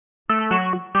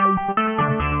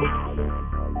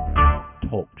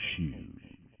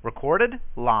Recorded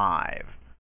live.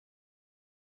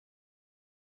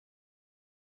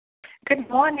 Good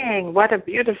morning. What a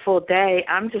beautiful day.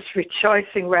 I'm just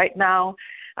rejoicing right now.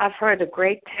 I've heard a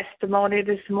great testimony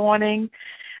this morning,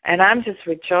 and I'm just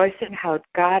rejoicing how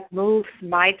God moves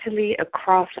mightily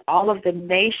across all of the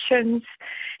nations.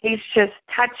 He's just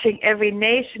touching every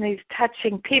nation. He's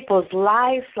touching people's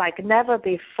lives like never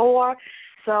before.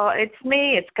 So it's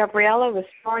me, it's Gabriella with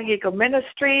Soaring Eagle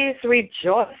Ministries,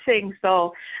 rejoicing.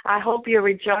 So I hope you're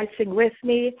rejoicing with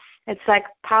me. It's like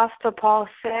Pastor Paul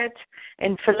said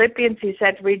in Philippians, he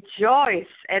said, rejoice.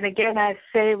 And again, I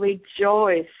say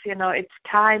rejoice. You know, it's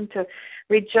time to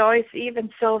rejoice, even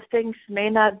so things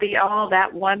may not be all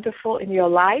that wonderful in your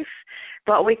life,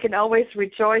 but we can always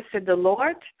rejoice in the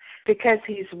Lord because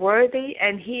he's worthy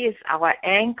and he is our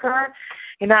anchor.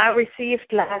 You know, I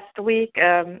received last week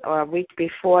or a week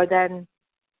before then,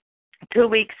 2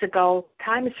 weeks ago,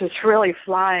 time is just really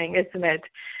flying, isn't it?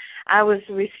 I was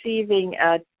receiving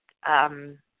a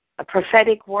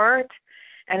prophetic word,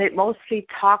 and it mostly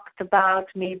talked about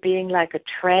me being like a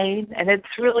train. And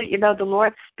it's really, you know, the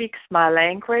Lord speaks my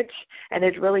language, and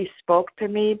it really spoke to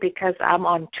me because I'm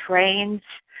on trains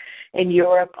in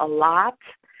Europe a lot.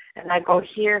 And I go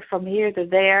from here to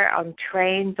there on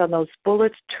trains, on those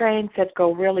bullet trains that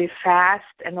go really fast.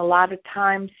 And a lot of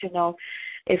times, you know,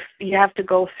 if you have to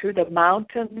go through the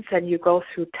mountains and you go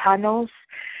through tunnels.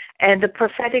 And the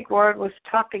prophetic word was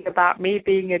talking about me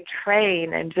being a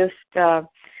train, and just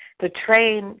the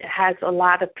train has a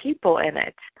lot of people in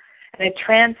it. And it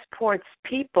transports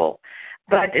people,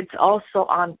 but it's also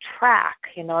on track,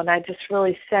 you know, and I just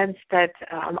really sense that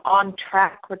I'm on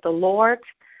track with the Lord.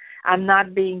 I'm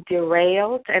not being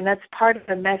derailed, and that's part of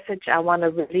the message I want to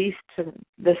release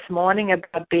this morning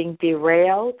about being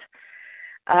derailed.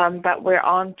 But we're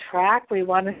on track. We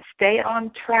want to stay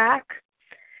on track.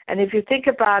 And if you think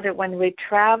about it, when we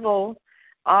travel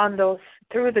on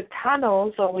through the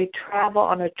tunnels, or we travel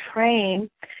on a train,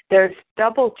 there's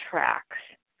double tracks.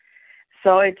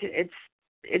 So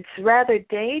it's rather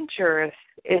dangerous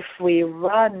if we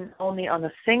run only on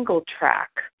a single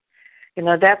track. You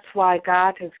know, that's why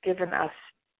God has given us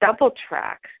double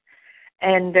tracks.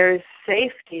 And there's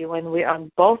safety when we're on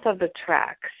both of the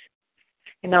tracks.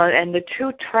 You know, and the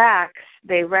two tracks,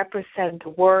 they represent the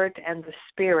Word and the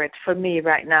Spirit for me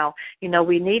right now. You know,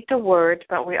 we need the Word,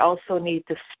 but we also need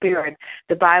the Spirit.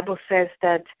 The Bible says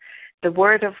that the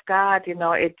Word of God, you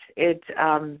know,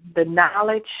 the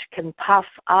knowledge can puff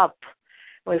up.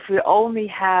 If we only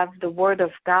have the Word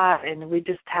of God and we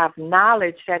just have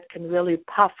knowledge, that can really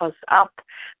puff us up.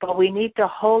 But we need the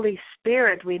Holy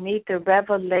Spirit. We need the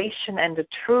revelation and the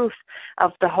truth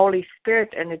of the Holy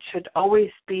Spirit, and it should always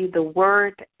be the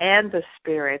Word and the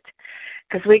Spirit.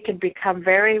 Because we can become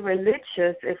very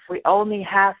religious if we only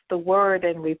have the Word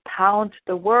and we pound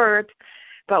the Word.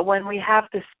 But when we have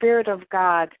the Spirit of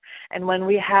God, and when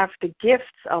we have the gifts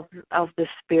of the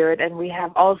Spirit, and we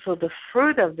have also the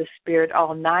fruit of the Spirit,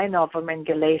 all 9 of them in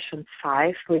Galatians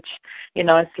 5, which, you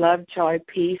know, is love, joy,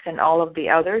 peace, and all of the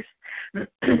others,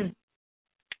 then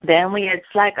it's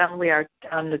like we are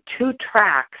on the 2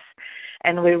 tracks,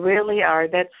 and we really are,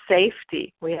 that's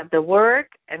safety. We have the Word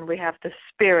and we have the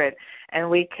Spirit, and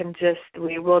we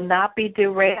will not be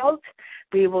derailed.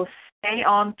 We will stay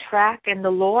on track in the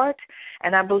Lord,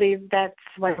 and I believe that's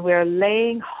when we're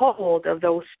laying hold of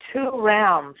those 2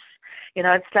 realms. You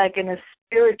know, it's like in a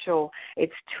spiritual,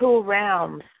 it's 2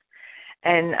 realms,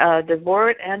 and the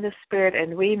Word and the Spirit,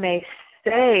 and we may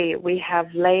say we have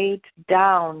laid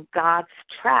down God's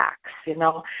tracks. You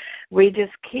know, we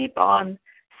just keep on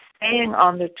staying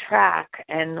on the track,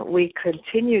 and we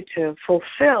continue to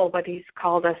fulfill what he's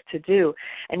called us to do.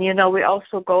 And, you know, we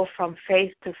also go from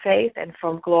faith to faith and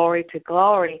from glory to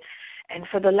glory. And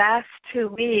for the last 2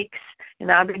 weeks, you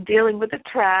know, I've been dealing with the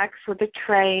tracks, with the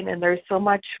train, and there's so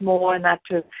much more, not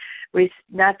to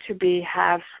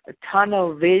have a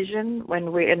tunnel vision.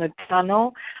 When we're in a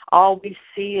tunnel, all we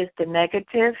see is the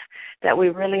negative, that we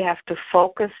really have to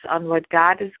focus on what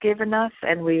God has given us,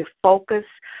 and we focus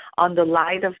on the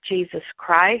light of Jesus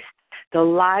Christ, the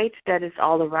light that is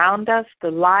all around us,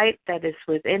 the light that is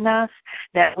within us,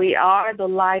 that we are the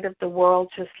light of the world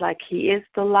just like he is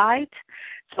the light.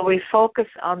 So we focus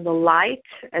on the light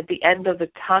at the end of the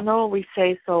tunnel, we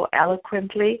say so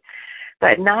eloquently,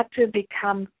 but not to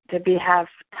have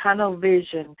tunnel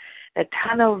vision. The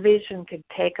tunnel vision can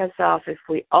take us off if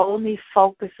we only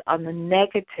focus on the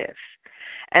negative.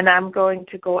 And I'm going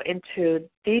to go into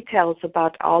details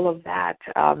about all of that.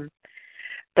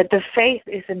 But the faith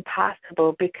is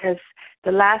impossible because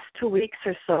the last 2 weeks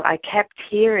or so I kept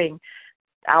hearing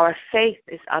our faith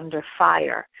is under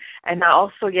fire. And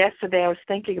also yesterday I was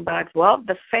thinking about, well,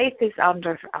 the faith is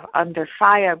under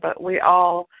fire, but we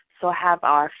also have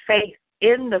our faith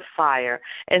in the fire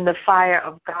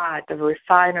of God, the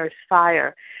refiner's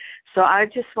fire. So I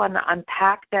just want to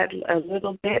unpack that a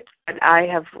little bit that I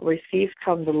have received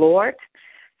from the Lord,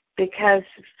 because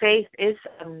faith is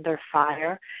under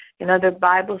fire. You know, the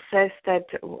Bible says that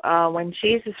when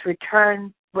Jesus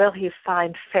returns, will he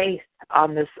find faith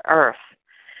on this earth?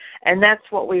 And that's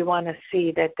what we want to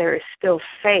see, that there is still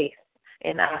faith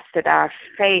in us, that our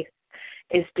faith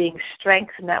is being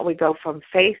strengthened, that we go from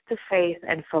faith to faith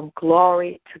and from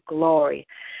glory to glory.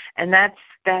 And that's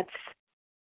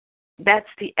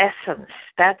the essence.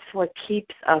 That's what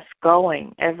keeps us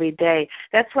going every day.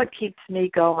 That's what keeps me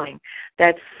going.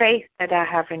 That faith that I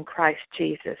have in Christ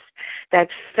Jesus. That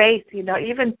faith, you know,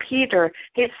 even Peter,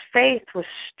 his faith was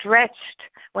stretched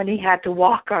when he had to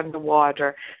walk on the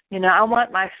water. You know, I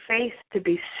want my faith to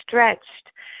be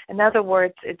stretched. In other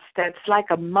words, that's like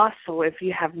a muscle. If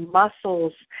you have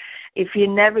muscles, if you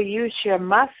never use your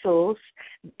muscles,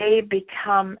 they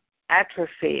become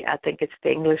atrophy. I think it's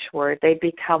the English word. They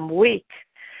become weak.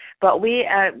 But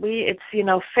it's, you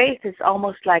know, faith is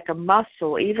almost like a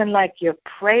muscle. Even like your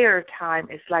prayer time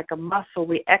is like a muscle.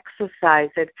 We exercise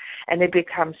it and it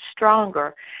becomes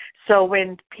stronger. So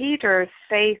when Peter's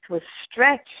faith was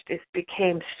stretched, it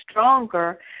became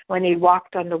stronger when he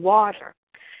walked on the water.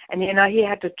 And, you know, he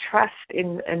had to trust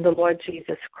in the Lord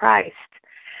Jesus Christ.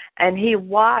 And he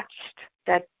watched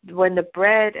that when the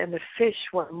bread and the fish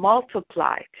were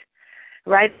multiplied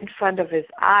right in front of his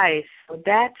eyes. So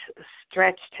that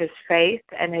stretched his faith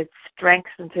and it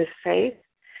strengthened his faith.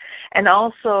 And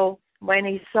also when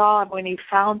he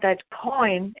found that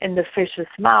coin in the fish's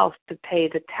mouth to pay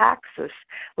the taxes,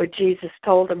 where Jesus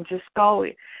told him, just go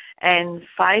and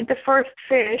find the first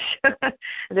fish.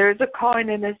 There's a coin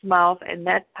in his mouth, and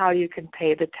that's how you can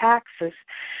pay the taxes.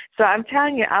 So I'm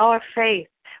telling you, our faith,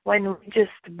 when we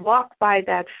just walk by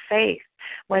that faith,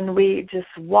 when we just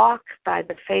walk by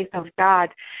the faith of God.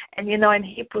 And, you know, in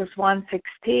Hebrews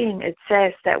 1:16, it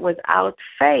says that without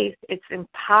faith, it's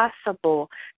impossible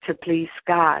to please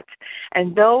God.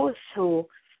 And those who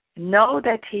know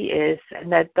that he is,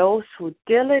 and that those who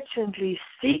diligently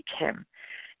seek him,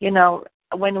 you know,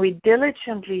 when we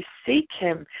diligently seek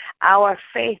him, our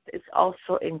faith is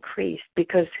also increased,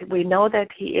 because we know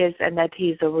that he is, and that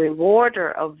he's a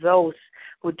rewarder of those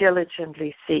who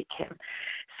diligently seek him.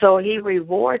 So he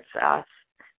rewards us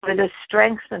with a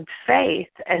strengthened faith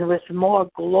and with more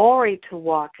glory to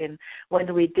walk in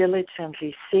when we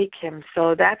diligently seek him.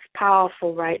 So that's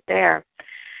powerful right there.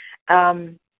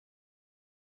 You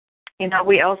know,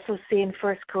 we also see in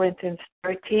 1 Corinthians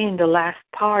 13, the last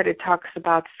part, it talks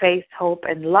about faith, hope,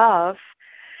 and love.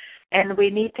 And we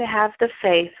need to have the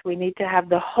faith. We need to have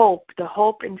the hope. The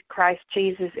hope in Christ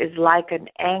Jesus is like an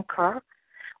anchor.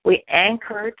 We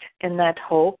anchored in that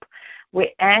hope.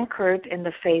 We anchored in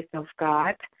the faith of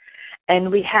God.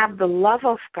 And we have the love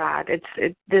of God.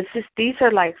 These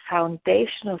are like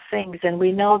foundational things. And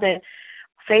we know that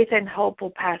faith and hope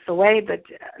will pass away, but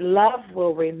love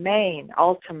will remain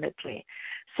ultimately.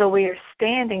 So we are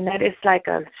standing, that is like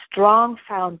a strong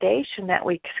foundation that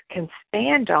we can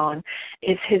stand on,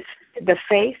 is the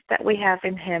faith that we have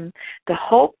in him, the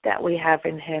hope that we have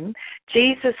in him.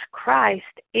 Jesus Christ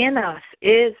in us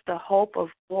is the hope of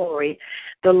glory.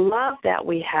 The love that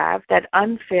we have, that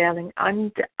unfailing,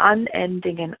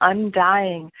 unending, and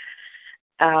undying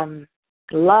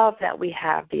love that we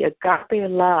have, the agape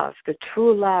love, the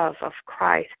true love of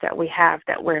Christ that we have,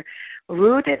 that we're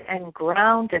rooted and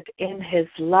grounded in his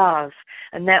love,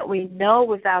 and that we know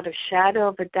without a shadow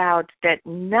of a doubt that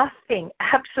nothing,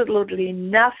 absolutely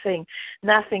nothing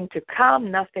to come,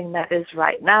 nothing that is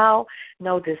right now,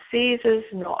 no diseases,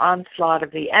 no onslaught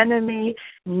of the enemy,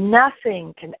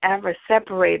 nothing can ever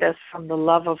separate us from the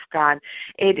love of God.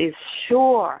 It is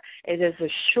sure. It is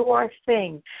a sure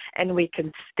thing, and we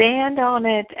can stand on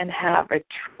it and have a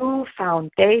true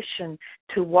foundation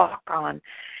to walk on.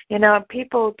 You know,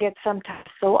 people get sometimes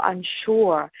so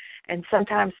unsure, and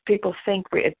sometimes people think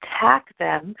we attack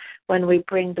them when we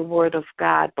bring the Word of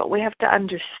God. But we have to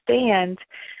understand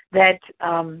that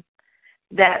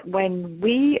that when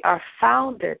we are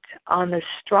founded on a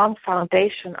strong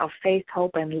foundation of faith,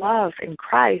 hope, and love in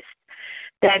Christ,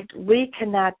 that we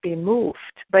cannot be moved,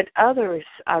 but others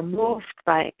are moved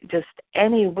by just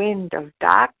any wind of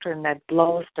doctrine that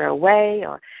blows their way,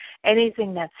 or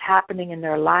anything that's happening in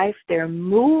their life. They're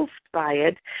moved by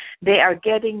it. They are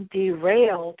getting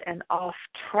derailed and off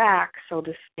track, so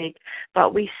to speak,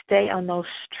 but we stay on those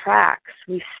tracks.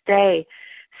 We stay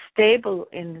stable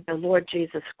in the Lord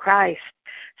Jesus Christ.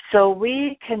 So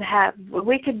we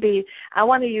could be, I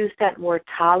want to use that word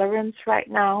tolerance right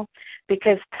now,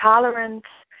 because tolerance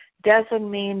doesn't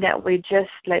mean that we just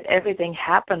let everything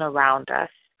happen around us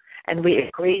and we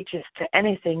agree just to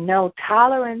anything. No,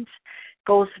 tolerance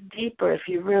goes deeper. If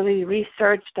you really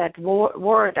research that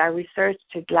word, I researched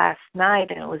it last night,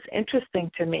 and it was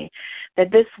interesting to me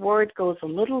that this word goes a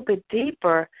little bit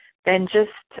deeper than just,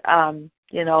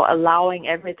 allowing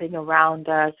everything around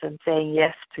us and saying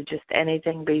yes to just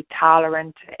anything, be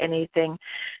tolerant to anything.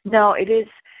 No, it is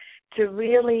to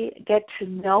really get to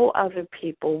know other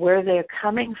people, where they're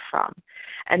coming from,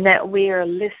 and that we are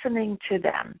listening to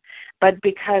them. But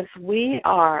because we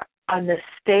are on the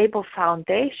stable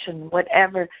foundation,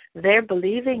 whatever they're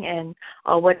believing in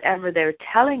or whatever they're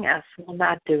telling us will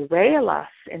not derail us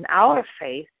in our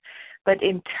faith, but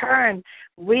in turn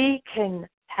we can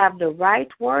have the right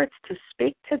words to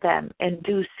speak to them in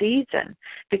due season.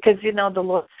 Because, the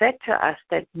Lord said to us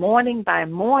that morning by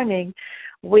morning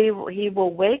He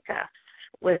will wake us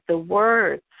with the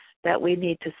words that we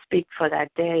need to speak for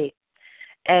that day.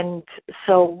 And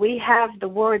so we have the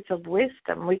words of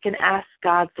wisdom. We can ask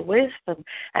God's wisdom,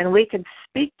 and we can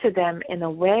speak to them in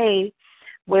a way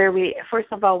where first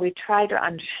of all, we try to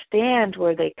understand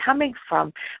where they're coming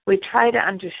from. We try to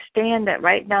understand that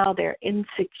right now they're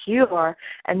insecure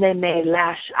and they may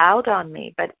lash out on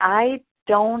me, but I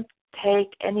don't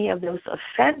take any of those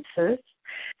offenses.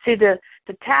 See, the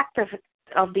tactic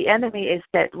of the enemy is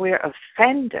that we're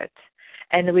offended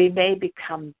and we may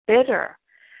become bitter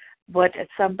what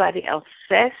somebody else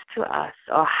says to us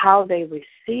or how they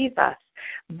receive us.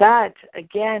 But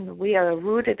again, we are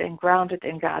rooted and grounded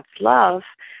in God's love,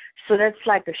 so that's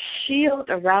like a shield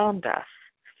around us,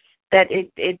 that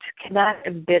it cannot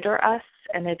embitter us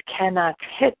and it cannot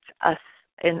hit us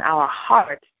in our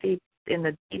heart, deep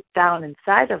down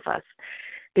inside of us,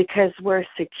 because we're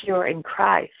secure in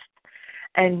Christ.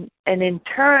 And in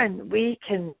turn, we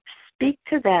can speak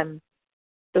to them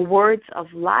the words of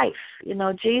life.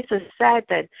 Jesus said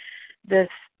that the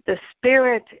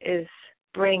Spirit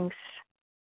brings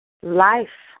life.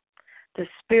 The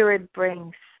Spirit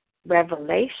brings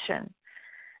revelation.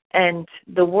 And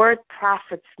the word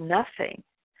profits nothing.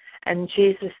 And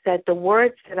Jesus said, the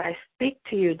words that I speak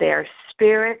to you, they are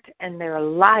spirit and they're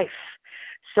life.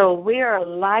 So we are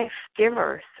life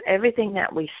givers. Everything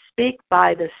that we speak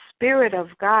by the Spirit of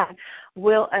God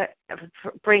will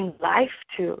bring life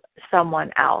to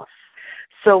someone else.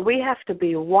 So we have to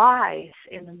be wise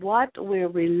in what we're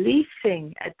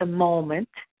releasing at the moment,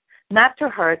 not to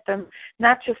hurt them,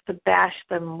 not just to bash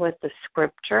them with the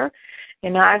scripture.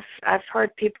 I've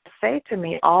heard people say to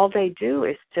me, all they do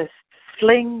is just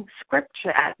sling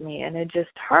scripture at me and it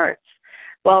just hurts.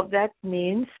 Well, that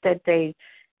means that they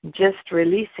just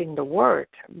releasing the word,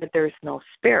 but there's no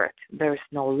spirit, there's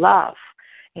no love.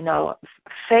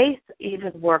 Faith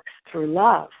even works through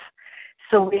love.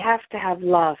 So we have to have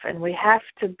love, and we have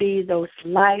to be those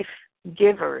life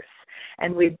givers,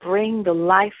 and we bring the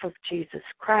life of Jesus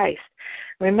Christ.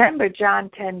 Remember John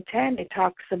 10:10, it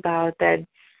talks about that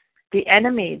the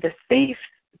enemy, the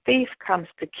thief comes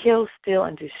to kill, steal,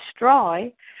 and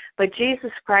destroy, but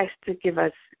Jesus Christ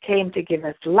came to give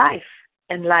us life,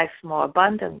 and life more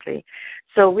abundantly.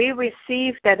 So we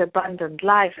receive that abundant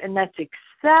life, and that's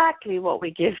exactly what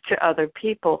we give to other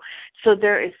people. So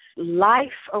there is life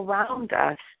around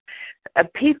us.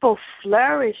 People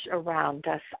flourish around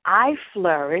us. I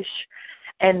flourish,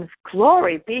 and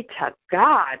glory be to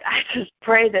God. I just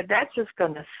pray that that's just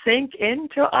going to sink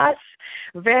into us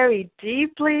very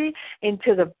deeply,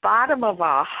 into the bottom of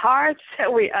our hearts,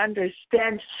 that we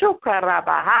understand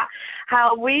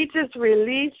how we just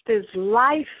release this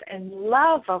life and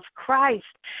love of Christ,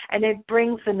 and it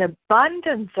brings an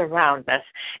abundance around us.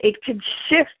 It can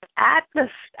shift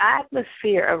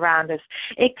atmosphere around us.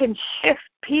 It can shift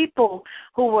people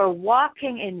who were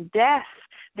walking in death,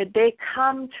 that they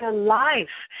come to life,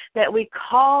 that we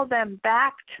call them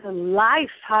back to life,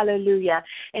 hallelujah.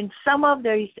 In some of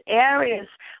these areas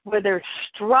where they're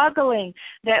struggling,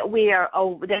 that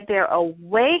they're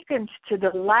awakened to the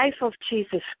life of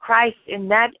Jesus Christ in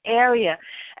that area,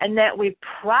 and that we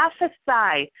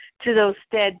prophesy to those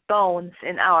dead bones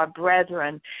in our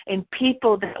brethren, in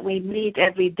people that we meet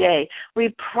every day.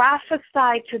 We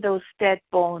prophesy to those dead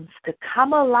bones to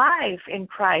come alive in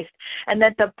Christ, and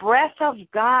that the breath of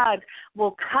God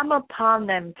will come upon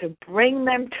them to bring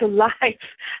them to life.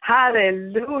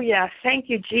 Hallelujah. Thank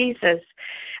you, Jesus.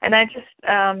 And I just,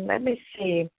 let me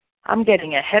see. I'm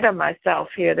getting ahead of myself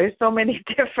here. There's so many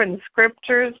different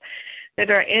scriptures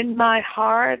that are in my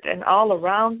heart and all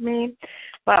around me.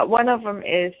 But one of them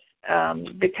is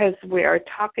because we are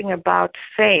talking about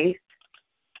faith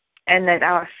and that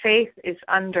our faith is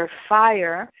under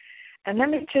fire. And let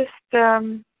me just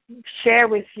share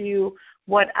with you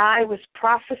what I was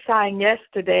prophesying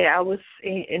yesterday. I was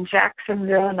in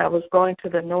Jacksonville, and I was going to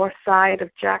the north side of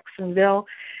Jacksonville,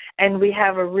 and we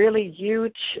have a really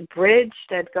huge bridge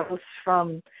that goes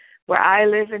from where I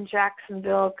live in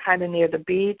Jacksonville, kind of near the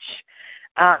beach,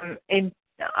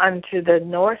 onto the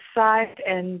north side,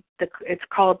 and it's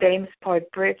called Damesport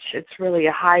Bridge. It's really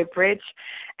a high bridge,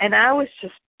 and I was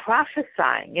just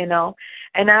prophesying,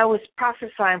 and I was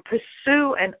prophesying,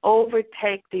 pursue and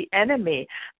overtake the enemy.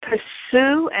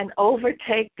 Pursue and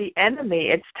overtake the enemy.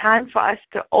 It's time for us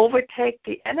to overtake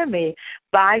the enemy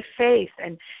by faith.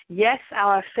 And yes,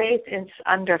 our faith is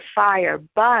under fire,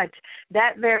 but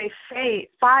that very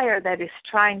fire that is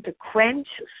trying to quench,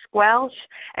 squelch,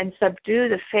 and subdue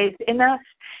the faith in us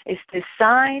is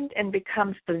designed and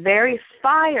becomes the very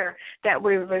fire that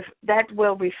will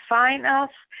refine us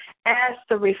as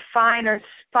the refiner's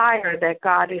fire that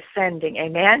God is sending.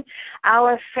 Amen.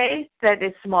 Our faith that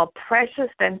is more precious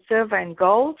than silver and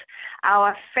gold,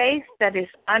 our faith that is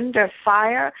under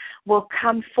fire will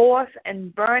come forth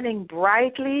and burning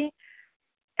brightly,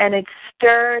 and it's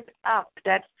stirred up.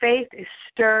 That faith is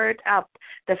stirred up.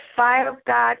 The fire of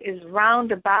God is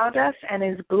round about us, and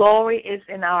His glory is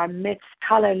in our midst.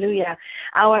 Hallelujah.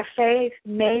 Our faith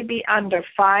may be under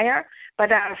fire,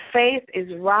 but our faith is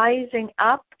rising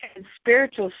up, and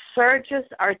spiritual surges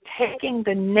are taking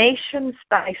the nations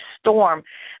by storm.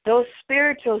 Those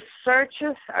spiritual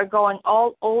surges are going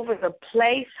all over the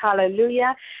place,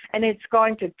 hallelujah, and it's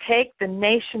going to take the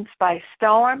nations by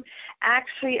storm.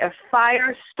 Actually, a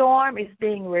firestorm is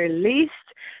being released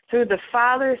through the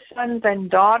fathers, sons,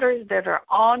 and daughters that are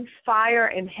on fire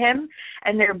in Him,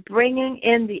 and they're bringing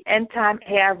in the end-time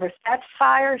harvest. That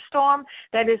firestorm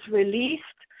that is released,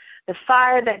 the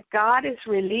fire that God is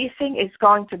releasing, is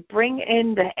going to bring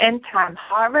in the end-time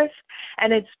harvest,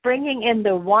 and it's bringing in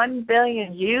the 1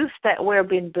 billion youth that we've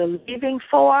been believing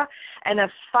for, and a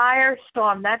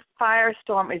firestorm. That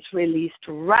firestorm is released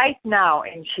right now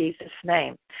in Jesus'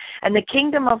 name. And the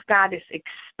kingdom of God is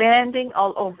expanding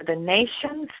all over the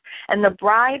nations, and the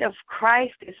bride of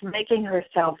Christ is making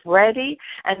herself ready,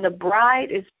 and the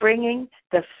bride is bringing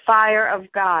the fire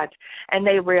of God, and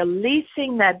they're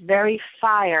releasing that very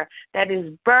fire that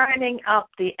is burning up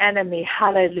the enemy.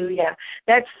 Hallelujah.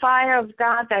 That fire of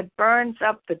God that burns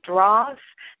up the dross,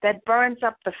 that burns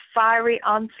up the fiery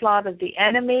onslaught of the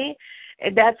enemy.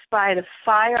 That's by the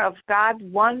fire of God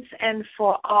once and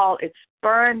for all. It's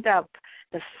burned up.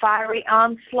 The fiery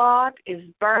onslaught is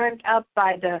burned up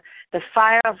by the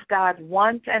fire of God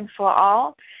once and for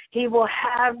all. He will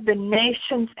have the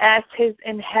nations as His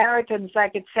inheritance,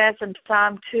 like it says in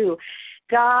Psalm 2.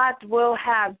 God will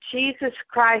have, Jesus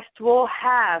Christ will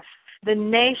have the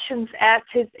nations as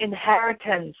His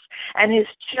inheritance. And His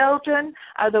children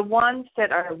are the ones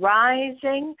that are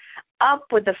rising up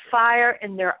with the fire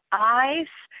in their eyes,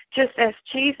 just as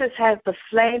Jesus has the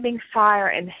flaming fire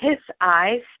in His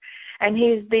eyes. And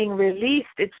He's being released.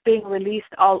 It's being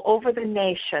released all over the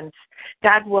nations.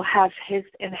 God will have His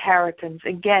inheritance.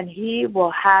 Again, He will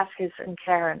have His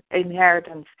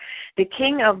inheritance. The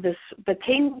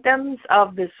kingdoms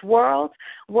of this world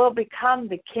will become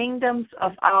the kingdoms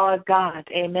of our God.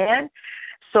 Amen.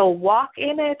 So walk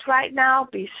in it right now.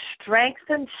 Be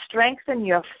strengthened. Strengthen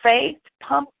your faith.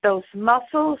 Pump those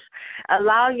muscles.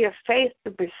 Allow your faith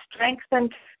to be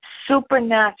strengthened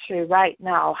supernaturally right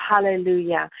now.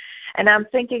 Hallelujah. And I'm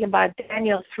thinking about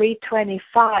Daniel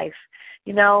 3:25,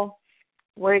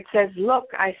 where it says, "Look,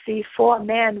 I see 4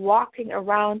 men walking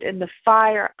around in the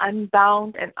fire,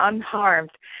 unbound and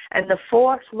unharmed, and the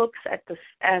 4th looks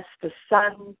as the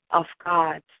Son of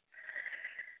God."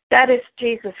 That is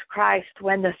Jesus Christ.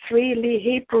 When the 3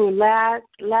 Hebrew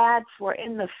lads were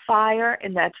in the fire,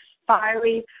 in that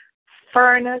fiery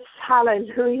furnace,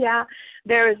 hallelujah,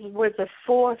 there was a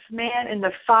 4th man in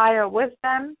the fire with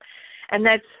them. And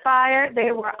that fire,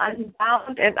 they were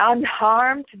unbound and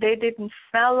unharmed. They didn't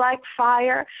smell like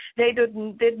fire. They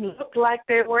didn't look like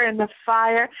they were in the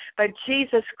fire. But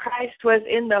Jesus Christ was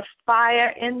in the fire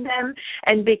in them.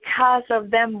 And because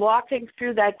of them walking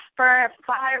through that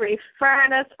fiery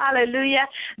furnace, hallelujah,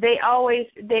 they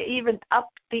even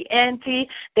upped the ante.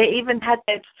 They even had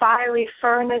that fiery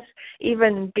furnace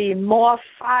even be more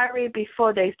fiery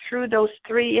before they threw those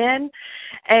 3 in.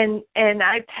 And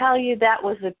I tell you, that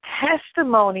was a test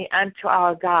testimony unto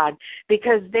our God,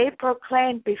 because they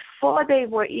proclaimed before they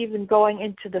were even going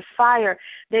into the fire,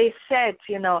 they said,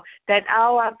 that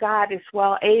our God is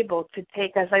well able to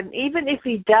take us. And even if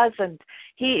he doesn't,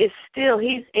 he's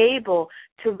able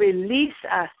to release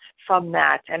us from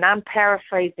that. And I'm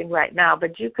paraphrasing right now,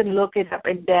 but you can look it up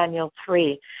in Daniel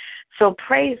 3. So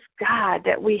praise God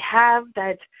that we have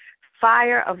that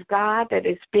fire of God that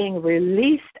is being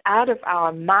released out of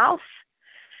our mouth,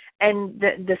 and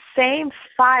the same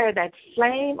fire, that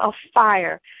flame of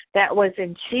fire that was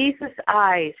in Jesus'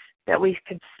 eyes, that we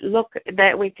could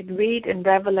read in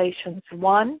Revelations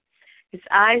 1. His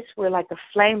eyes were like a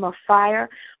flame of fire.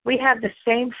 We have the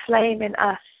same flame in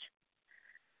us,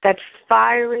 that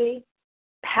fiery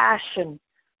passion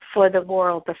for the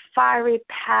world, the fiery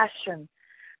passion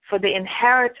for the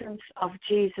inheritance of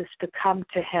Jesus to come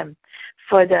to him,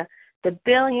 for the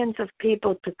billions of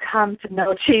people to come to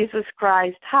know Jesus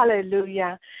Christ,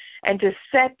 hallelujah, and to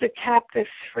set the captives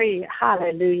free,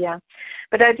 hallelujah.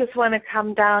 But I just want to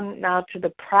come down now to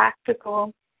the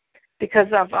practical, because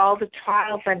of all the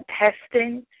trials and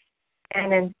testing.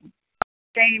 And in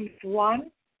James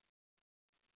 1,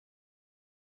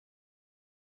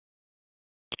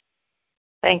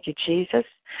 thank you, Jesus.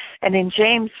 And in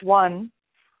James 1,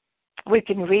 we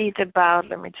can read about,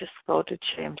 let me just go to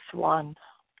James 1.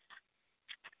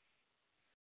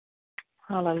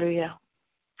 Hallelujah.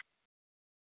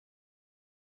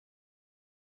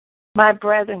 My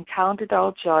brethren, count it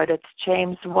all joy. That's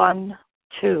James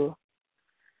 1:2.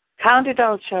 Count it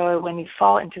all joy when you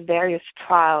fall into various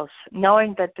trials,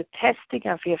 knowing that the testing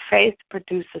of your faith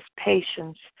produces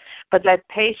patience. But let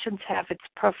patience have its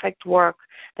perfect work,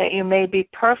 that you may be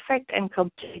perfect and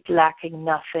complete, lacking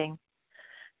nothing.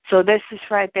 So this is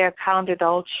right there, count it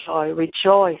all joy.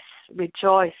 Rejoice,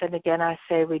 rejoice. And again I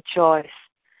say rejoice.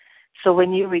 So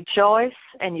when you rejoice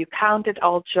and you count it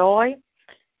all joy,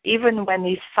 even when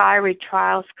these fiery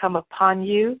trials come upon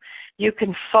you, you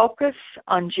can focus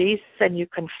on Jesus and you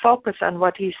can focus on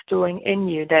what he's doing in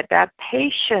you, that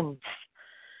patience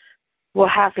will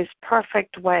have his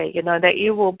perfect way, that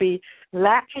you will be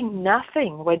lacking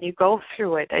nothing when you go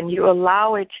through it and you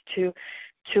allow it to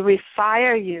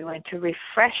refire you and to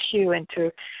refresh you and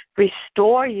to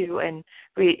restore you and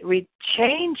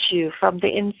change you from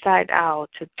the inside out,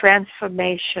 to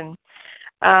transformation.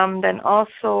 Then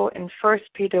also in 1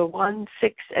 Peter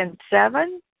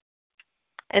 1:6-7,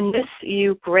 and this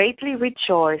you greatly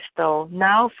rejoice, though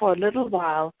now for a little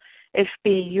while, if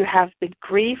you have been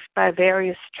grieved by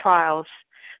various trials,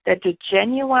 that the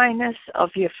genuineness of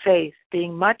your faith,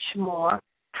 being much more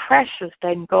precious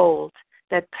than gold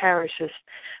that perishes,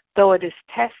 though it is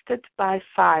tested by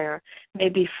fire, may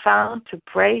be found to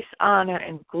praise, honor,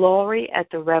 and glory at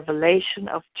the revelation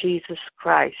of Jesus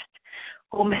Christ,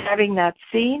 whom having not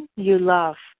seen, you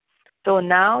love. Though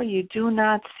now you do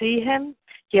not see him,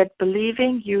 yet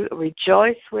believing you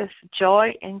rejoice with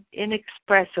joy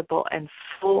inexpressible and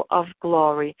full of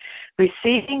glory,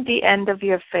 receiving the end of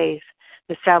your faith,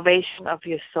 the salvation of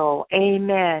your soul.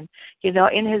 Amen.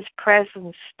 In his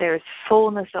presence there is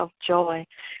fullness of joy.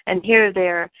 And here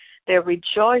they're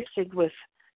rejoicing with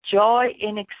joy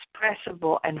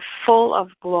inexpressible and full of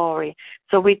glory.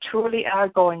 So we truly are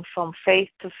going from faith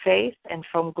to faith and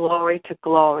from glory to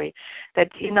glory.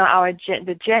 That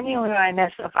the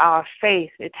genuineness of our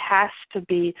faith, it has to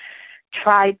be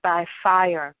tried by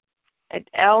fire.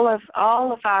 All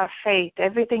of our faith,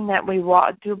 everything that we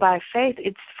do by faith,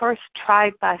 it's first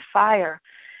tried by fire.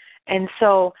 And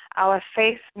so our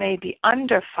faith may be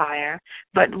under fire,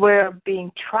 but we're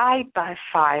being tried by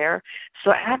fire.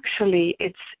 So actually,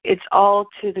 it's all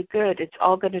to the good. It's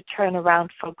all going to turn around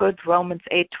for good. Romans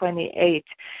 8:28.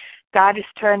 God is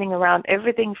turning around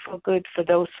everything for good for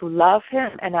those who love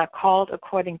him and are called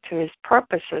according to his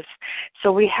purposes.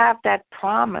 So we have that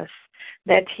promise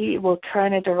that he will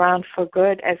turn it around for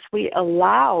good as we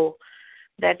allow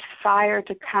that fire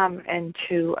to come and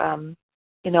to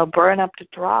burn up the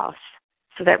dross,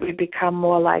 so that we become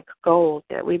more like gold,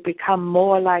 that we become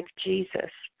more like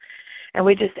Jesus. And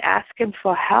we just ask him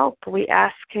for help. We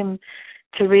ask him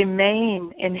to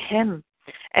remain in him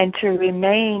and to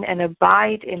remain and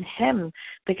abide in him,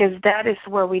 because that is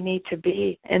where we need to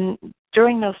be. And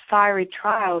during those fiery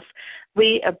trials,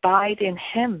 we abide in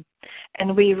him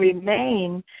and we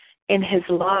remain in his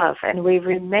love, and we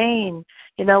remain,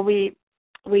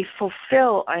 we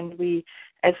fulfill, and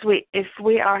if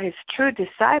we are his true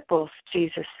disciples,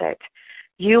 Jesus said,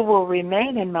 you will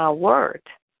remain in my word.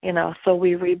 So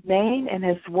we remain in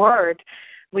his word.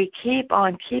 We keep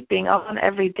on keeping on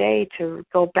every day to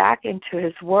go back into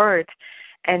his word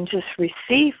and just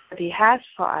receive what he has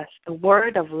for us, the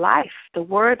word of life, the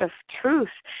word of truth.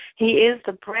 He is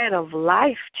the bread of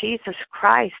life, Jesus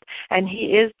Christ, and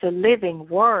he is the living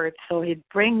word, so it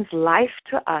brings life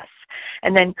to us.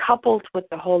 And then coupled with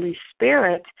the Holy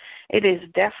Spirit, it is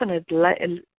definite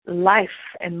life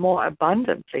and more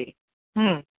abundantly.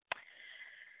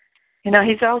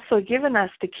 He's also given us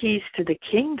the keys to the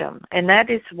kingdom, and that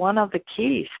is one of the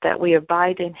keys, that we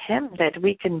abide in him, that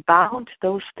we can bound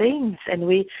those things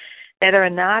that are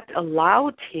not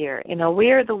allowed here.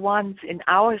 We are the ones in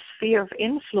our sphere of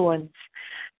influence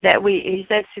that he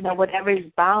says, whatever is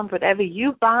bound, whatever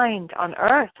you bind on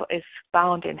earth is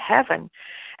bound in heaven.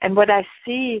 And what I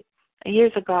see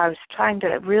years ago, I was trying to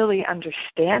really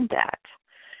understand that.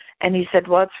 And he said,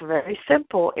 well, it's very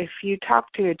simple. If you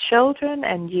talk to your children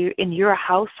and you in your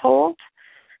household,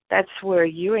 that's where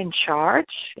you're in charge.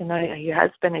 Your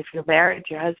husband, if you're married,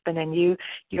 your husband and you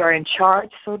are in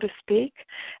charge, so to speak.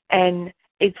 And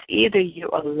it's either you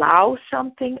allow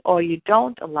something or you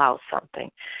don't allow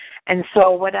something. And so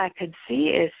what I could see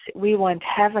is we want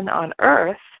heaven on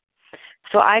earth.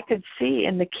 So I could see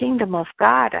in the kingdom of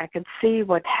God, I could see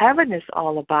what heaven is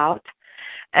all about.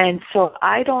 And so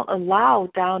I don't allow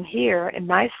down here in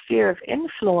my sphere of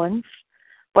influence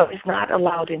what is not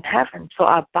allowed in heaven. So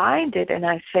I bind it and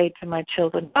I say to my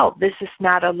children, no, this is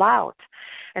not allowed.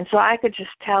 And so I could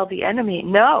just tell the enemy,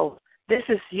 no,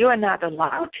 you are not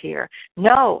allowed here.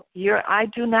 No, I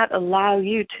do not allow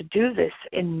you to do this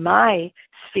in my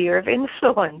sphere of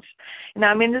influence.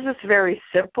 This is very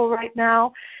simple right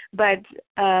now, but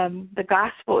the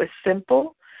gospel is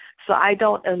simple. So I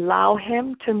don't allow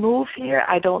him to move here.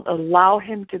 I don't allow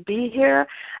him to be here.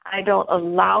 I don't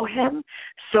allow him.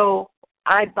 So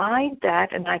I bind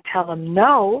that and I tell him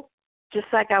no, just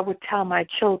like I would tell my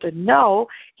children, no,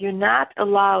 you're not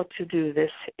allowed to do this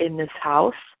in this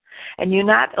house. And you're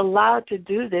not allowed to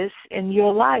do this in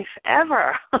your life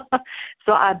ever.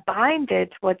 So I bind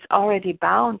it, what's already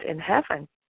bound in heaven.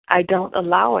 I don't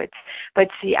allow it. But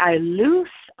see, I loose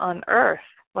on earth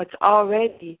what's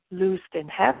already loosed in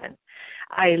heaven.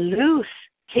 I loose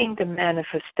kingdom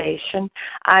manifestation.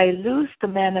 I loose the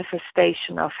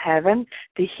manifestation of heaven,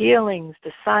 the healings,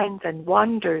 the signs and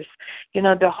wonders,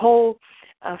 the whole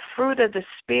fruit of the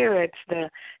Spirit,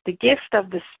 the gift of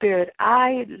the Spirit.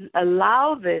 I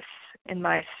allow this in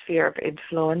my sphere of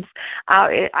influence.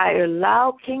 I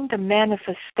allow kingdom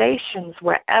manifestations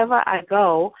wherever I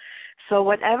go. So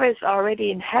whatever is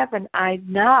already in heaven, I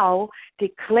now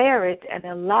declare it and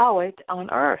allow it on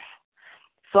earth.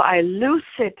 So I loose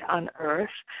it on earth.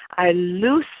 I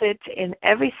loose it in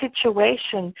every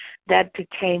situation that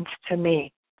pertains to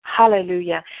me.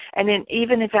 Hallelujah. And then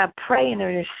even if I pray and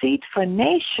intercede for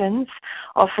nations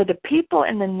or for the people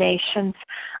in the nations,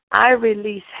 I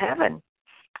release heaven.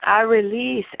 I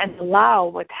release and allow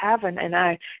what heaven, and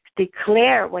I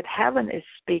declare what heaven is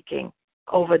speaking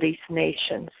over these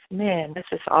nations. Man, this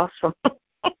is awesome.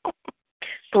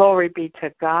 Glory be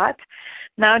to God.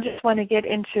 Now I just want to get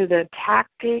into the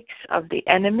tactics of the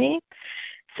enemy.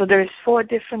 So there's 4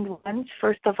 different ones.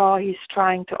 First of all, he's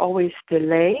trying to always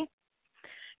delay.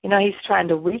 He's trying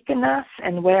to weaken us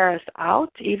and wear us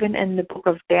out. Even in the book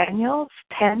of Daniel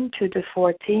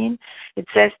 10-14, it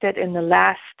says that in the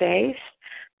last days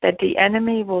that the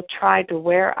enemy will try to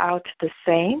wear out the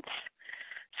saints.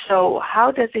 So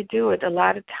how does he do it? A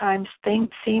lot of times things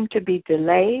seem to be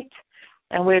delayed,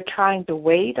 and we're trying to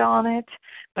wait on it,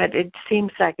 but it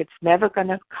seems like it's never going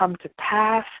to come to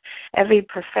pass. Every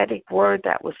prophetic word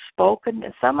that was spoken,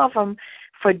 and some of them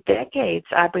for decades,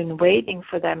 I've been waiting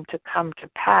for them to come to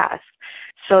pass.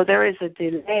 So there is a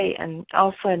delay, and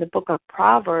also in the book of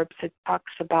Proverbs, it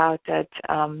talks about that,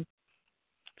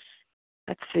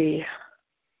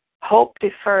 hope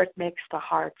deferred makes the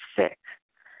heart sick.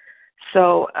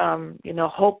 So,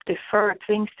 hope deferred,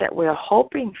 things that we're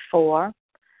hoping for,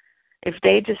 if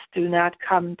they just do not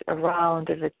come around,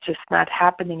 if it's just not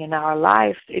happening in our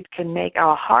lives, it can make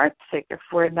our heart sick if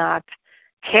we're not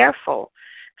careful.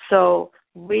 So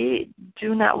we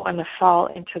do not want to fall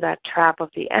into that trap of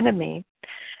the enemy.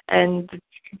 And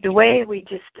the way we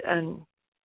just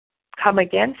come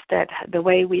against that, the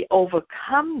way we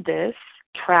overcome this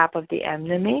trap of the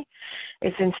enemy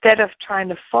is instead of trying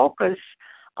to focus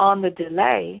on the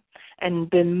delay and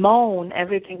bemoan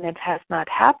everything that has not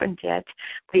happened yet,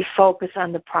 we focus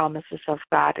on the promises of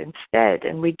God instead,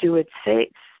 and we do it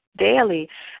daily,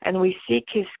 and we seek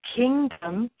his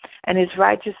kingdom and his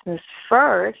righteousness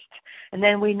first, and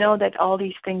then we know that all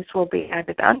these things will be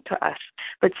added unto us.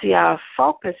 But see, our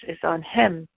focus is on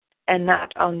him and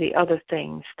not on the other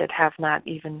things that have not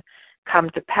even come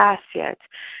to pass yet.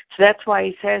 So that's why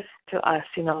he says to us,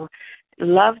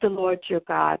 love the Lord your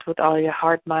God with all your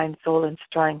heart, mind, soul, and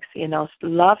strength.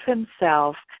 Love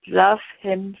himself, love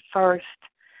him first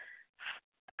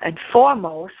and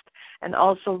foremost, and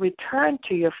also return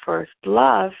to your first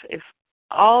love if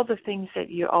all the things that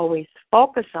you always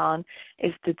focus on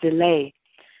is the delay.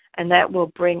 And that will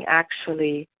bring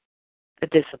actually the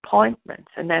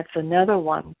disappointments. And that's another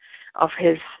one of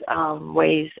his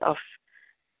ways of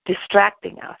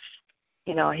distracting us.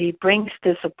 He brings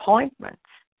disappointments.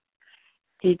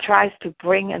 He tries to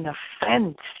bring an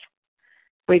offense,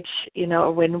 which,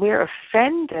 when we're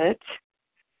offended,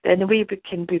 then we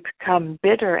can become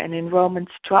bitter. And in Romans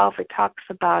 12, it talks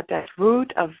about that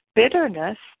root of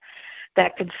bitterness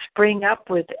that can spring up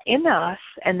within us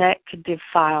and that could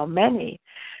defile many.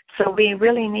 So we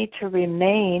really need to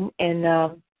remain in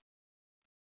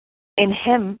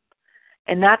him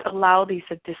and not allow these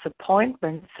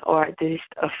disappointments or these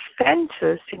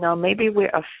offenses. Maybe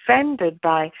we're offended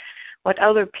by what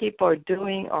other people are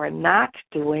doing or not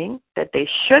doing that they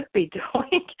should be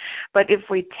doing. But if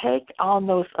we take on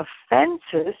those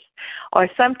offenses, or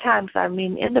sometimes,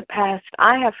 in the past,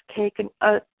 I have taken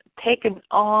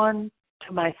on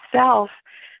to myself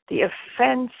the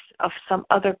offense of some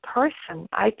other person.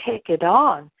 I take it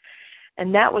on.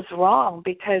 And that was wrong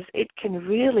because it can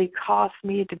really cause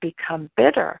me to become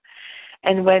bitter.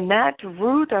 And when that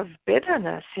root of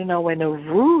bitterness, when a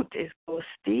root goes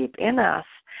deep in us,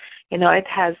 it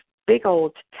has big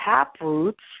old tap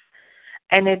roots,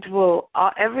 and it will,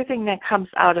 everything that comes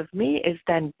out of me is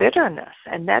then bitterness.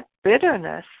 And that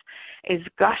bitterness is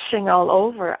gushing all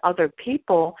over other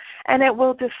people, and it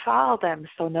will defile them.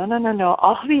 So no.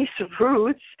 All these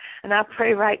roots, and I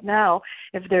pray right now,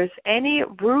 if there's any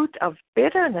root of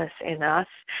bitterness in us,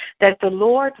 that the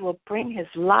Lord will bring his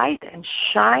light and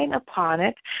shine upon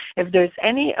it. If there's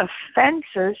any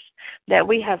offenses that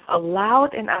we have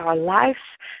allowed in our lives,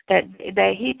 that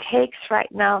he takes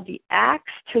right now the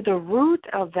axe to the root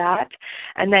of that,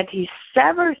 and that he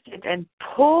severs it and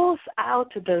pulls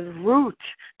out the root,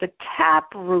 the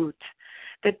tap root.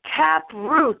 The tap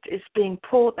root is being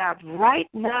pulled out right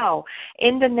now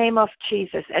in the name of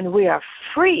Jesus, and we are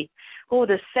free. Who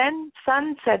the Son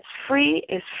sets free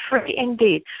is free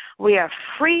indeed. We are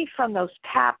free from those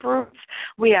tap roots.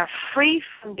 We are free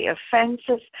from the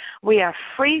offenses. We are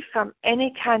free from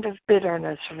any kind of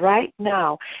bitterness right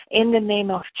now in the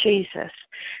name of Jesus.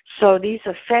 So these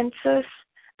offenses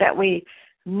that we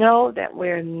know that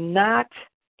we're not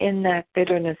in that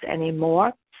bitterness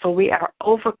anymore. So we are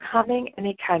overcoming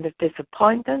any kind of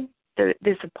disappointments.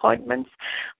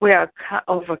 We are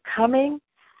overcoming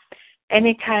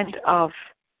any kind of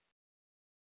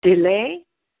delay,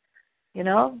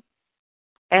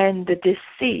 and the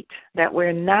deceit, that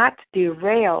we're not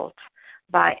derailed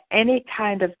by any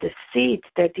kind of deceit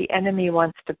that the enemy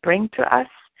wants to bring to us,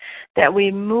 that we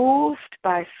moved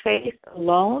by faith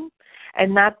alone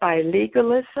and not by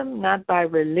legalism, not by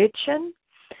religion,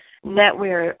 and that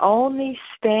we're only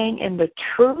staying in the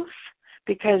truth,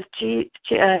 because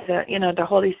the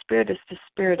Holy Spirit is the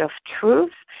Spirit of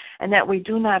truth, and that we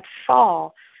do not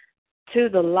fall to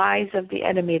the lies of the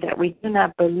enemy, that we do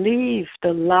not believe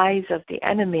the lies of the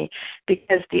enemy,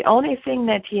 because the only thing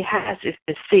that he has is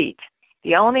deceit.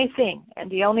 The only thing and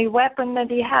the only weapon that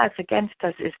he has against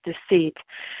us is deceit.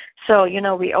 So,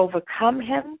 we overcome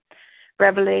him.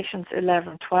 Revelations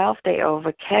 11:12, they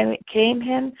overcame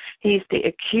him. He's the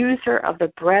accuser of the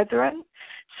brethren.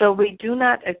 So we do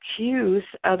not accuse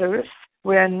others.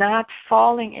 We're not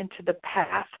falling into the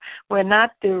path. We're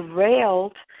not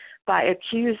derailed by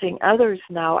accusing others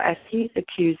now as he's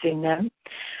accusing them.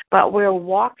 But we're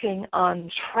walking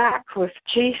on track with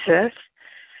Jesus.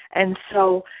 And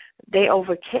so they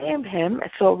overcame him.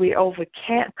 So we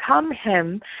overcome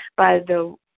him by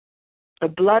the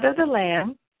blood of the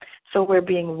Lamb. So we're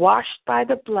being washed by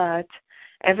the blood.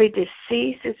 Every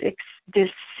deceit is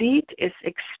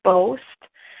exposed.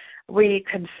 We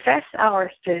confess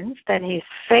our sins, then he's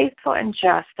faithful and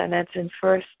just, and that's in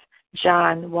 1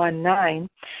 John 1:9.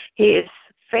 He is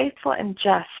faithful and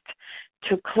just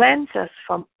to cleanse us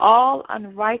from all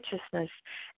unrighteousness.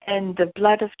 And the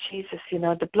blood of Jesus,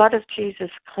 the blood of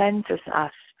Jesus cleanses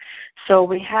us. So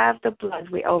we have the blood.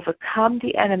 We overcome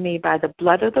the enemy by the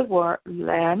blood of the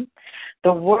Lamb,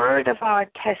 the word of our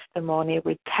testimony.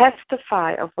 We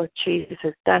testify of what Jesus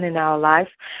has done in our life.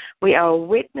 We are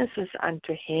witnesses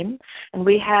unto him, and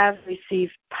we have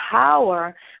received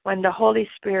power when the Holy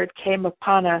Spirit came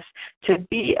upon us to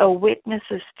be a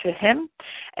witnesses to him,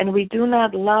 and we do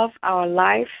not love our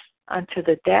life unto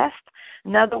the death.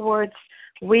 In other words,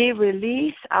 we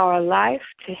release our life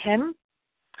to him.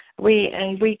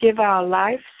 We give our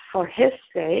lives for his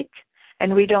sake,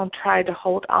 and we don't try to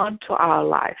hold on to our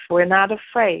life. We're not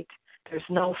afraid. There's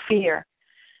no fear.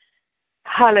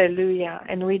 Hallelujah.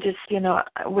 And we just,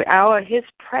 His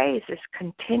praise is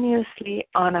continuously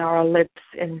on our lips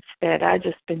instead. I've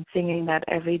just been singing that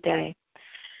every day.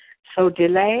 So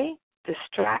delay,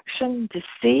 distraction,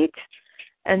 deceit,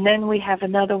 and then we have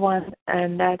another one,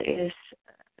 and that is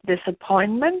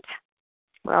disappointment.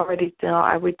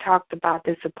 We talked about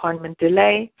disappointment,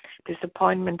 delay,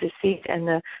 disappointment, deceit, and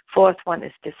the fourth one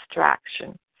is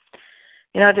distraction.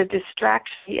 The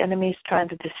distraction, the enemy is trying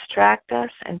to distract us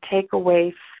and take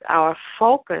away our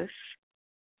focus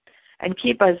and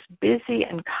keep us busy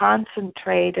and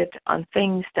concentrated on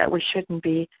things that we shouldn't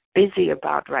be busy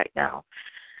about right now.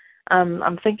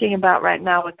 I'm thinking about right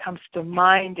now, what comes to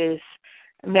mind is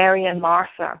Mary and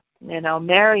Martha.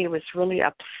 Mary was really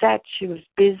upset. She was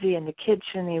busy in the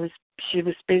kitchen. She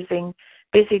was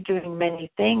busy doing many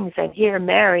things. And here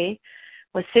Mary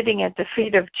was sitting at the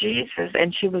feet of Jesus,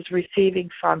 and she was receiving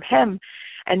from him.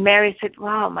 And Mary said,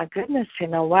 wow, my goodness,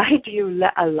 why do you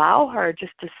allow her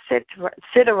just to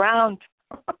sit around?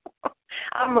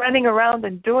 I'm running around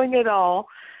and doing it all.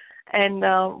 And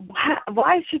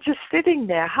why is she just sitting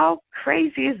there? How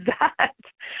crazy is that?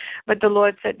 But the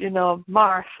Lord said,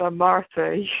 Martha,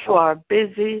 Martha, you are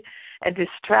busy and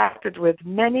distracted with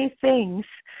many things.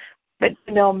 But,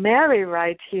 Mary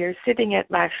right here sitting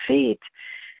at my feet,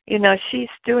 she's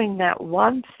doing that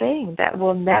one thing that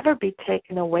will never be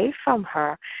taken away from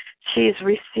her. She's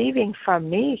receiving from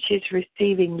me. She's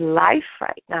receiving life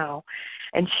right now.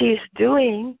 And she's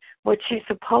doing what she's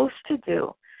supposed to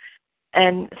do.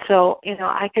 And so,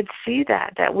 I could see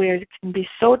that we can be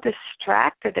so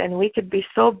distracted and we could be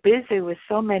so busy with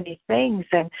so many things.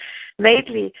 And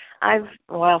lately,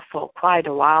 for quite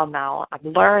a while now,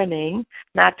 I'm learning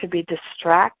not to be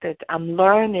distracted. I'm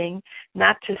learning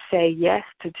not to say yes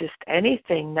to just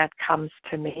anything that comes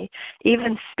to me.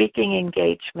 Even speaking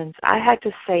engagements, I had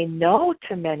to say no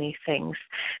to many things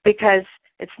because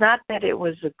it's not that it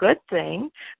was a good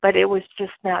thing, but it was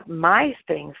just not my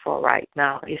thing for right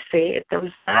now. You see, it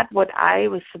was not what I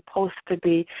was supposed to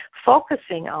be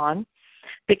focusing on,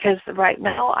 because right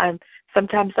now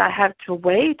sometimes I have to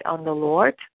wait on the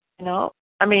Lord.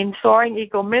 Soaring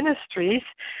Eagle Ministries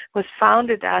was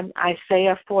founded on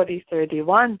Isaiah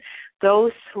 40:31.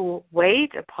 Those who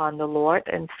wait upon the Lord,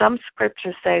 and some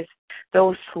scripture says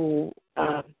those who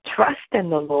trust in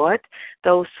the Lord,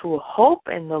 those who hope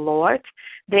in the Lord,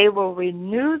 they will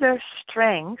renew their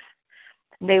strength.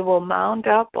 They will mount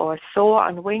up or soar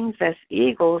on wings as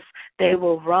eagles. They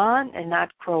will run and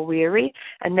not grow weary,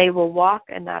 and they will walk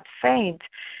and not faint.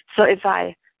 So if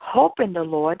I hope in the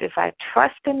Lord, if I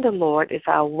trust in the Lord, if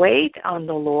I wait on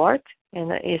the Lord,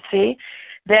 you see,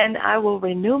 then I will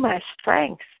renew my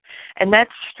strength. And that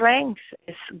strength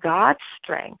is God's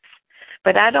strength.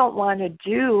 But I don't want to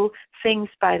do things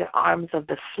by the arms of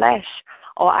the flesh,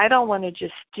 or I don't want to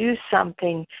just do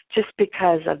something just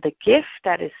because of the gift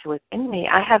that is within me.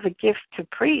 I have a gift to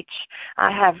preach.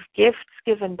 I have gifts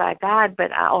given by God,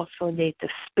 but I also need the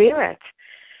Spirit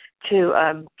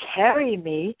to carry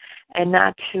me and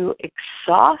not to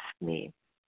exhaust me.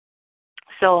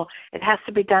 So it has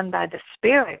to be done by the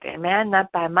Spirit, amen,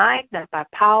 not by might, not by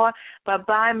power, but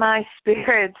by my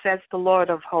Spirit, says the Lord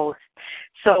of hosts.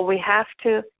 So we have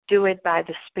to do it by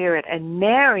the Spirit. And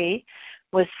Mary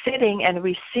was sitting and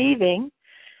receiving,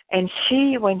 and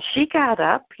when she got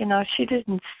up, she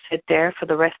didn't sit there for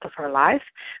the rest of her life,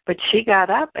 but she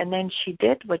got up and then she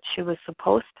did what she was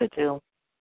supposed to do.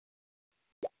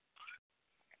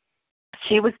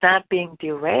 She was not being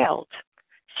derailed.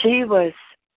 She was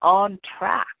on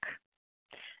track,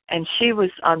 and she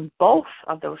was on both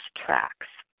of those tracks,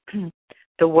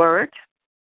 the Word,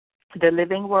 the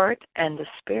living Word, and the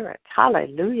Spirit.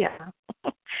 Hallelujah.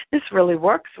 This really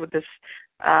works with this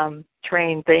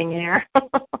train thing here.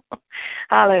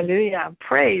 Hallelujah.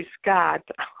 Praise God.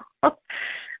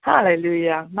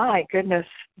 Hallelujah. My goodness.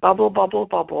 Bubble, bubble,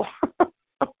 bubble.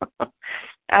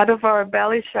 Out of our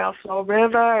belly shall flow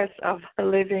rivers of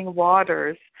living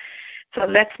waters. So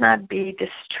let's not be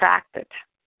distracted.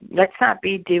 Let's not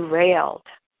be derailed.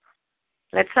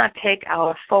 Let's not take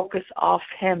our focus off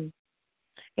Him.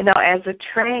 As a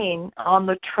train on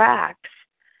the tracks,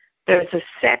 there's a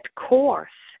set course.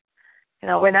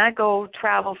 When I go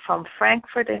travel from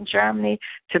Frankfurt in Germany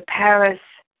to Paris,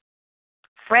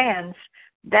 France,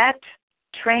 that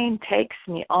train takes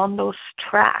me on those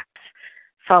tracks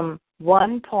from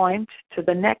one point to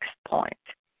the next point.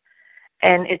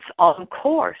 And it's on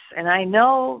course, and I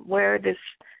know where this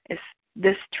is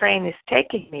this train is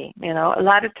taking me. You know, a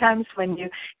lot of times when you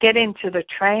get into the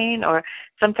train or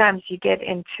sometimes you get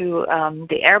into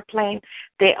the airplane,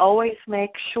 they always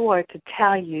make sure to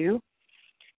tell you,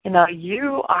 you know,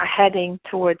 you are heading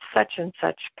towards such and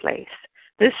such place.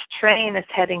 This train is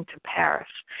heading to Paris,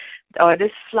 or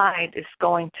this flight is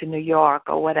going to New York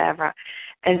or whatever.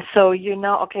 And so you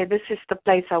know, okay, this is the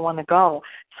place I want to go.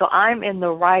 So I'm in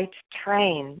the right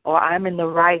train, or I'm on the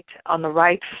right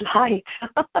flight.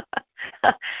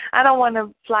 I don't want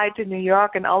to fly to New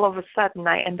York and all of a sudden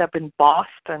I end up in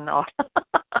Boston or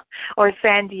or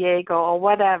San Diego or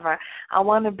whatever. I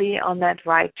want to be on that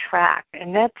right track.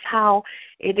 And that's how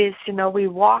it is, you know, we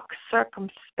walk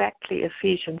circumspectly,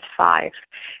 Ephesians 5,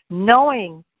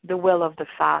 knowing the will of the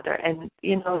Father. And,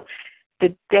 you know,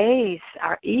 the days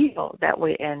are evil that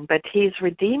we're in, but he's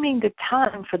redeeming the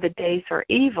time, for the days are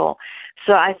evil.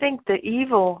 So I think the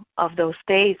evil of those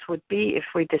days would be if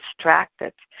we're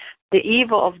distracted. The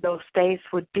evil of those days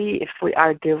would be if we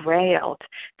are derailed.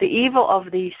 The evil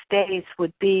of these days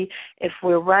would be if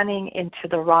we're running into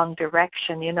the wrong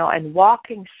direction, you know, and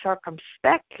walking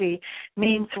circumspectly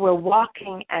means we're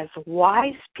walking as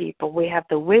wise people. We have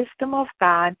the wisdom of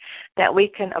God that we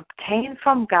can obtain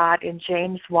from God in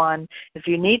James 1. If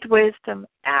you need wisdom,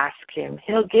 ask him.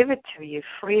 He'll give it to you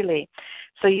freely.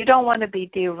 So you don't want to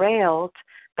be derailed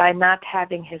by not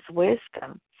having his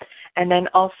wisdom. And then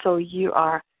also you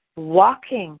are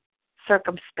walking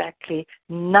circumspectly,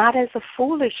 not as a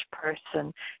foolish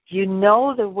person. You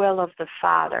know the will of the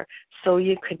Father, so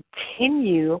you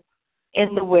continue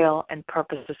in the will and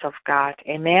purposes of God.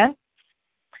 Amen?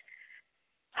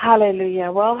 Hallelujah.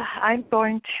 Well, I'm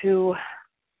going to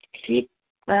keep,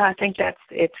 I think that's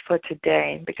it for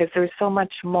today, because there's so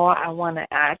much more I want to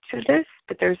add to this,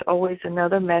 but there's always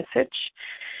another message.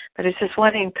 But I just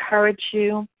want to encourage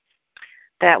you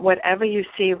that whatever you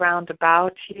see around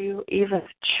about you, even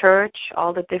church,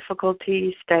 all the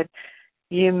difficulties that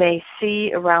you may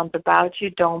see around about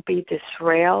you, don't be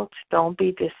disrailed. Don't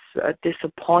be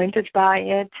disappointed by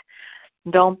it.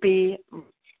 Don't be,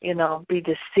 be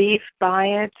deceived by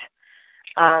it.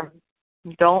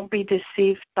 Don't be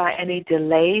deceived by any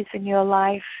delays in your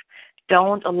life.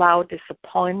 Don't allow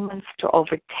disappointments to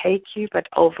overtake you, but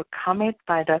overcome it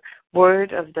by the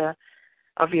word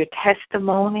of your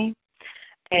testimony.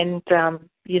 And,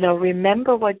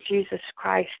 remember what Jesus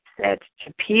Christ said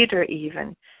to Peter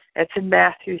even. That's in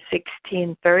Matthew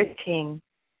 16:13.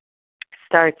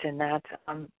 Starts in that,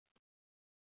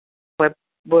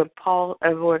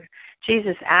 where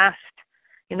Jesus asked,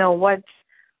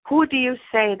 who do you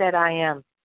say that I am?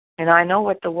 And I know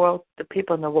what the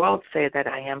people in the world say that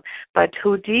I am, but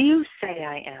who do you say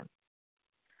I am?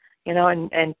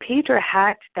 And Peter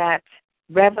had that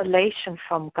revelation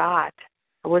from God.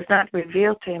 It was not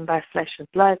revealed to him by flesh and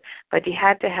blood, but he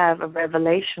had to have a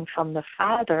revelation from the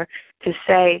Father to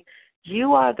say,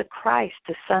 you are the Christ,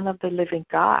 the Son of the living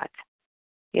God.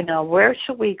 Where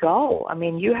should we go? I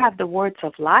mean, you have the words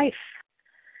of life.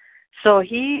 So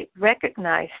he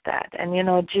recognized that. And,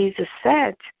 Jesus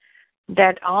said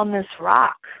that on this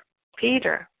rock,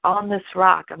 Peter, on this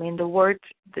rock, I mean,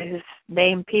 his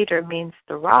name Peter means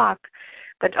the rock,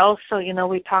 but also,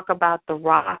 we talk about the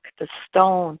rock, the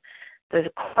stone, the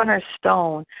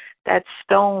cornerstone, that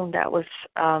stone that was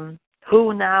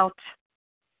hewn out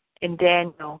in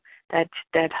Daniel,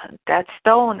 that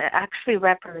stone actually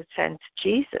represents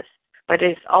Jesus, but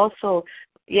it's also,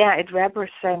 it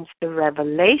represents the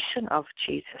revelation of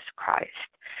Jesus Christ.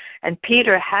 And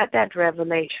Peter had that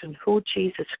revelation, who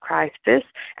Jesus Christ is,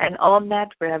 and on that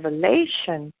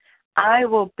revelation, I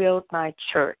will build my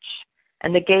church,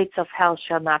 and the gates of hell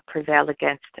shall not prevail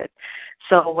against it.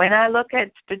 So when I look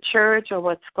at the church or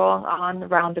what's going on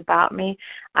around about me,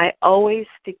 I always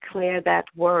declare that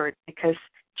word, because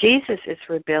Jesus is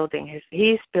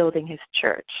he's building his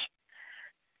church.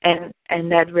 And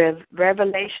that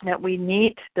revelation that we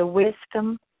need the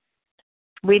wisdom,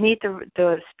 we need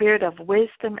the spirit of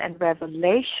wisdom and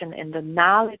revelation in the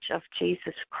knowledge of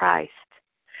Jesus Christ,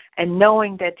 and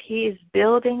knowing that he is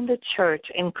building the church,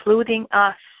 including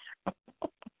us,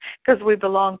 because we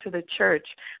belong to the church.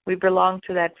 We belong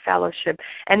to that fellowship.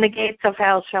 And the gates of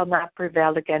hell shall not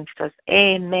prevail against us.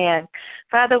 Amen.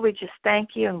 Father, we just thank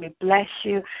you and we bless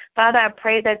you. Father, I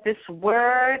pray that this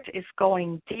word is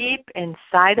going deep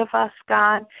inside of us,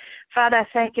 God. Father, I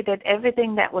thank you that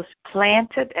everything that was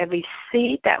planted, every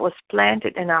seed that was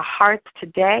planted in our hearts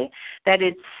today, that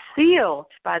it's sealed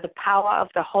by the power of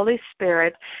the Holy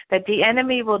Spirit, that the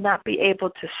enemy will not be able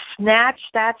to snatch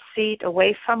that seed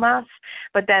away from us,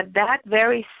 but that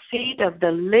very seed of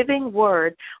the living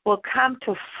word will come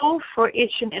to full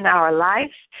fruition in our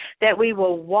lives, that we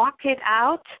will walk it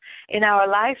out in our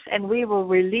lives and we will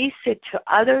release it to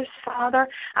others, Father.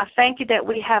 I thank you that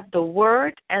we have the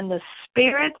word and the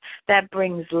spirit that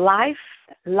brings life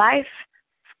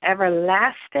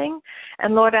everlasting.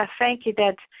 And Lord, I thank you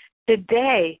that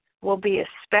today will be a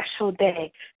special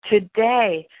day.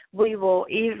 Today we will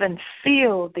even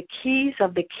feel the keys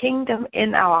of the kingdom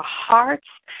in our hearts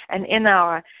and in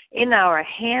our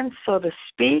hands, so to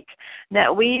speak,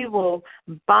 that we will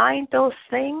bind those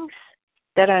things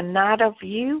that are not of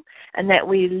you, and that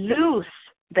we loose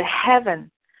the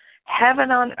heaven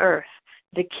on earth,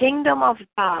 the kingdom of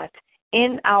God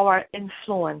in our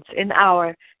influence, in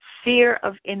our sphere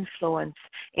of influence.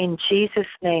 In Jesus'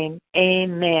 name,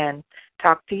 amen.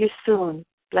 Talk to you soon.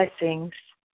 Blessings.